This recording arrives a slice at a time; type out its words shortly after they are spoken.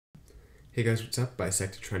Hey guys, what's up?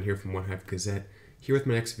 Bisectatron here from OneHive Gazette, here with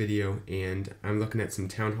my next video, and I'm looking at some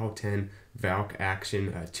Town Hall 10 Valk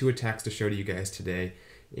action, 2 attacks to show to you guys today,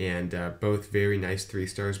 and both very nice 3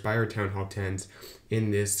 stars by our Town Hall 10s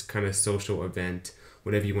in this kind of social event,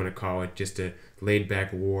 whatever you want to call it, just a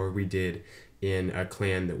laid-back war we did in a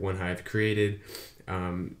clan that OneHive created,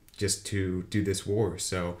 just to do this war.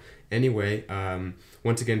 So anyway,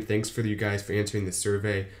 once again, thanks for you guys for answering the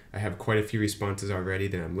survey. I have quite a few responses already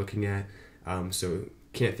that I'm looking at. So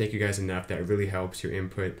can't thank you guys enough. That really helps your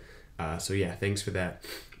input. So yeah, thanks for that.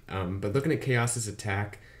 But looking at Chaos's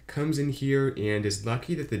attack, comes in here and is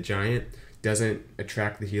lucky that the giant doesn't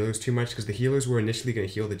attract the healers too much, because the healers were initially going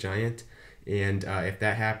to heal the giant, and if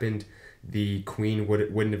that happened, the queen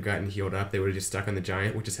wouldn't have gotten healed up. They would have just stuck on the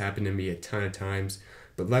giant, which has happened to me a ton of times.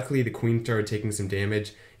 But luckily the queen started taking some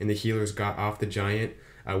damage and the healers got off the giant,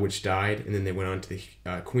 which died, and then they went on to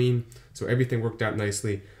the queen. So everything worked out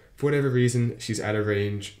nicely. For whatever reason, she's out of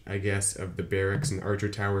range, I guess, of the barracks and archer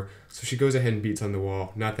tower. So she goes ahead and beats on the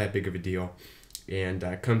wall. Not that big of a deal. And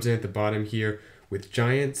comes in at the bottom here with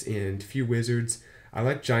giants and a few wizards. I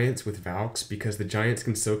like giants with Valks because the giants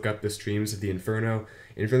can soak up the streams of the Inferno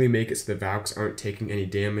and really make it so the Valks aren't taking any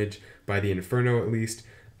damage by the Inferno at least,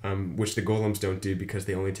 which the golems don't do because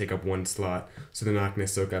they only take up 1 slot, so they're not going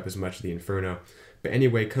to soak up as much of the Inferno. But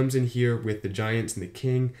anyway, comes in here with the giants and the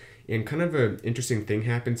king, and kind of an interesting thing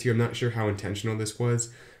happens here. I'm not sure how intentional this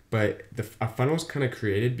was, but a funnel's kind of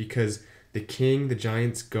created because the king, the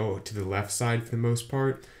giants go to the left side for the most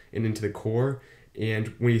part and into the core, and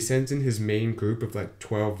when he sends in his main group of like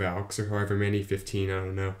 12 Valks or however many, 15, I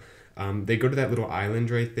don't know, they go to that little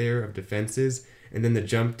island right there of defenses, and then the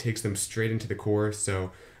jump takes them straight into the core.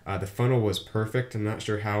 So the funnel was perfect. I'm not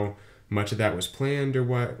sure how much of that was planned or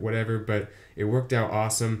whatever, but it worked out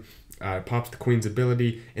awesome. Pops the queen's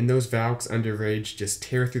ability, and those Valks under rage just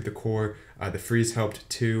tear through the core. The freeze helped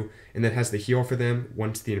too, and that has the heal for them.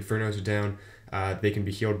 Once the Infernos are down, they can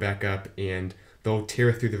be healed back up, and they'll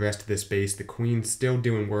tear through the rest of this base. The queen's still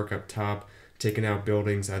doing work up top, taking out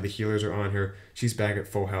buildings. The healers are on her. She's back at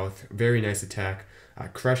full health. Very nice attack.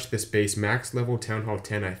 Crushed this base. Max level Town Hall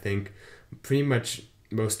 10, I think. Pretty much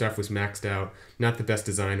most stuff was maxed out. Not the best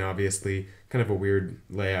design, obviously. Kind of a weird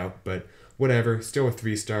layout, but whatever. Still a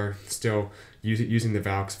 3-star. Still using the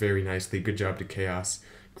Valks very nicely. Good job to Chaos.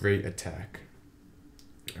 Great attack.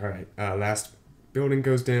 Alright, last building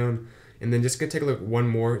goes down. And then just going to take a look at one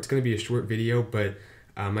more. It's going to be a short video, but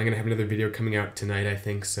I'm going to have another video coming out tonight, I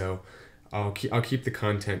think, so I'll keep the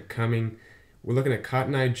content coming. We're looking at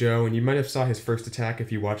Cotton Eye Joe, and you might have saw his first attack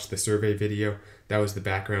if you watched the survey video. That was the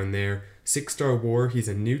background there. 6-star war. He's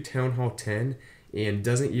a new Town Hall 10 and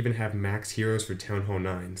doesn't even have max heroes for Town Hall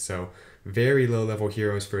 9. So very low level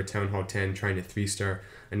heroes for a Town Hall 10 trying to 3-star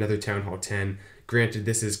another Town Hall 10. Granted,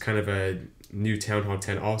 this is kind of a new Town Hall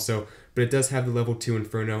 10 also, but it does have the level 2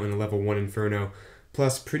 Inferno and a level 1 Inferno,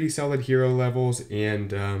 plus pretty solid hero levels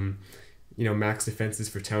and max defenses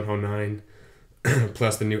for Town Hall 9.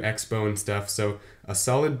 Plus the new Expo and stuff. So a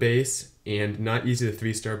solid base and not easy to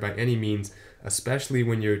 3-star by any means, especially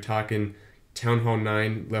when you're talking Town Hall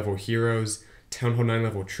 9 level heroes. Town Hall 9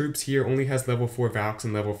 level troops here only has level 4 Valks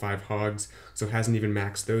and level 5 Hogs, so hasn't even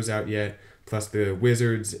maxed those out yet. Plus the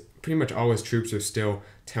wizards, pretty much all his troops are still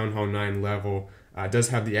Town Hall 9 level. Does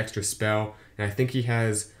have the extra spell, and I think he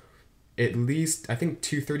has at least, I think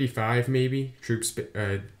 235 maybe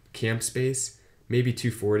camp space, maybe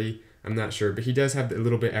 240. I'm not sure, but he does have a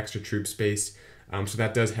little bit extra troop space, so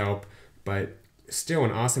that does help. But still an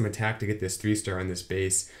awesome attack to get this 3-star on this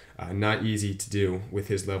base. Not easy to do with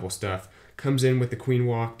his level stuff. Comes in with the Queen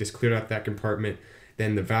Walk, just cleared out that compartment.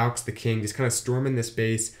 Then the Valks, the King, just kind of storming this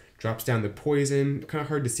base. Drops down the poison. Kind of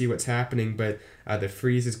hard to see what's happening, but the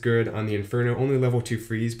freeze is good on the Inferno. Only level 2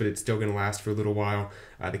 freeze, but it's still going to last for a little while.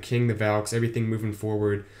 The King, the Valks, everything moving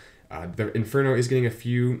forward. The Inferno is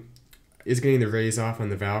getting the raise off on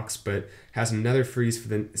the Valks, but has another freeze for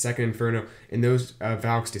the second Inferno, and those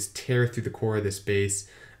Valks just tear through the core of this base.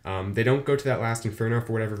 They don't go to that last Inferno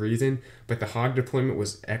for whatever reason, but the Hog deployment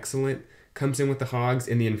was excellent. Comes in with the Hogs,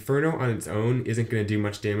 and the Inferno on its own isn't going to do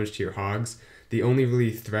much damage to your Hogs. The only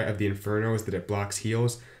really threat of the Inferno is that it blocks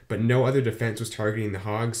heals, but no other defense was targeting the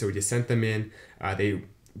Hogs, so we just sent them in. They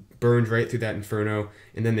burned right through that Inferno,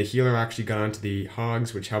 and then the healer actually got onto the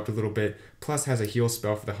Hogs, which helped a little bit, plus has a heal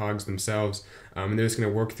spell for the Hogs themselves, and they're just going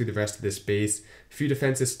to work through the rest of this base. A few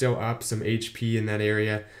defenses still up, some HP in that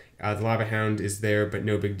area. The Lava Hound is there, but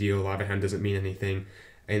no big deal. Lava Hound doesn't mean anything,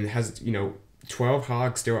 and has, 12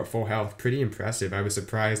 Hogs still at full health. Pretty impressive. I was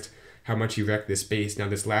surprised how much he wrecked this base. Now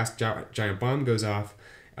this last giant bomb goes off,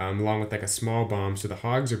 along with like a small bomb, so the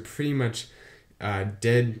Hogs are pretty much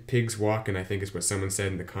dead pigs walking, I think is what someone said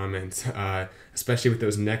in the comments, especially with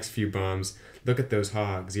those next few bombs. Look at those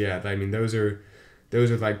hogs. Yeah, I mean, those are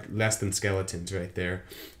like less than skeletons right there.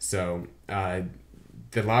 So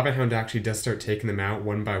the Lava Hound actually does start taking them out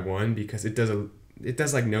one by one, because it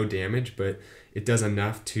does like no damage, but it does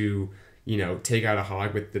enough to, you know, take out a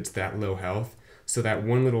hog that's that low health. So that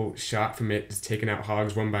one little shot from it is taking out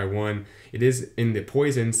hogs one by one. It is in the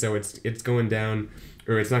poison, so it's going down,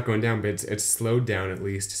 or it's not going down, but it's slowed down at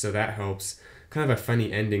least. So that helps. Kind of a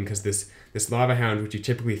funny ending, because this Lava Hound, which you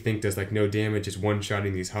typically think does like no damage, is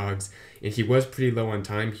one-shotting these hogs. And he was pretty low on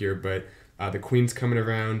time here, but the Queen's coming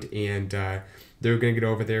around, and they're going to get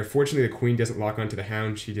over there. Fortunately, the Queen doesn't lock onto the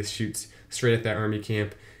Hound. She just shoots straight at that army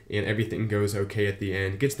camp, and everything goes okay at the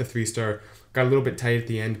end. Gets the 3-star. Got a little bit tight at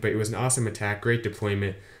the end, but it was an awesome attack. Great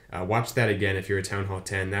deployment. Watch that again if you're a Town Hall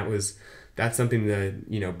 10. That's something to,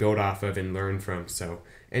 you know, build off of and learn from. So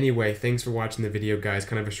anyway, thanks for watching the video, guys.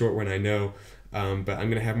 Kind of a short one, I know, but I'm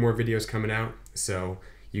going to have more videos coming out. So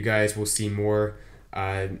you guys will see more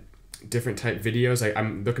different type videos.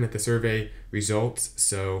 I'm looking at the survey results,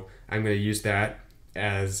 so I'm going to use that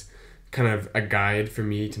as kind of a guide for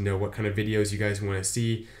me to know what kind of videos you guys want to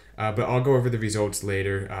see. But I'll go over the results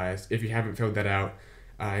later. If you haven't filled that out,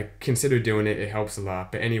 consider doing it. It helps a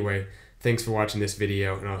lot. But anyway, thanks for watching this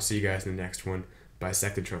video, and I'll see you guys in the next one.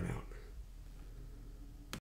 Bisectatron out.